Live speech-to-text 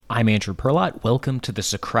I'm Andrew Perlott. Welcome to the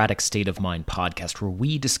Socratic State of Mind podcast, where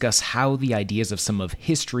we discuss how the ideas of some of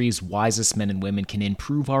history's wisest men and women can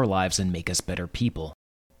improve our lives and make us better people.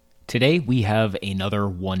 Today, we have another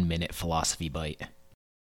 1-minute philosophy bite.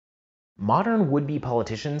 Modern would-be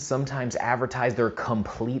politicians sometimes advertise their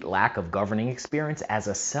complete lack of governing experience as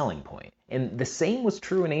a selling point. And the same was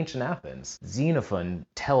true in ancient Athens. Xenophon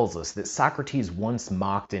tells us that Socrates once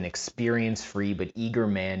mocked an experience-free but eager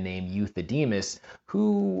man named Euthydemus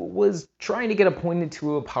who was trying to get appointed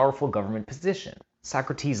to a powerful government position.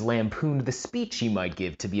 Socrates lampooned the speech he might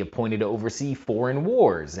give to be appointed to oversee foreign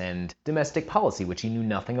wars and domestic policy, which he knew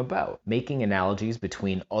nothing about. Making analogies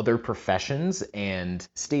between other professions and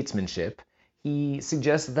statesmanship, he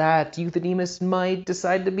suggests that Euthydemus might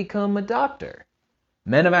decide to become a doctor.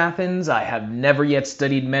 Men of Athens, I have never yet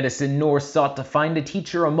studied medicine nor sought to find a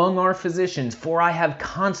teacher among our physicians, for I have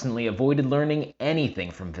constantly avoided learning anything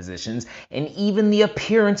from physicians, and even the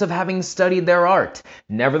appearance of having studied their art.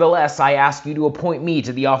 Nevertheless, I ask you to appoint me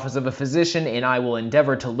to the office of a physician, and I will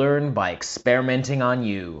endeavor to learn by experimenting on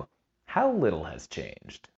you. How little has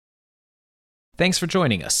changed. Thanks for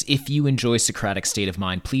joining us. If you enjoy Socratic State of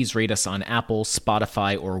Mind, please rate us on Apple,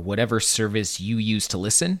 Spotify, or whatever service you use to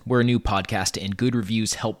listen. We're a new podcast, and good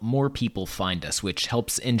reviews help more people find us, which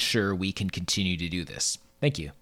helps ensure we can continue to do this. Thank you.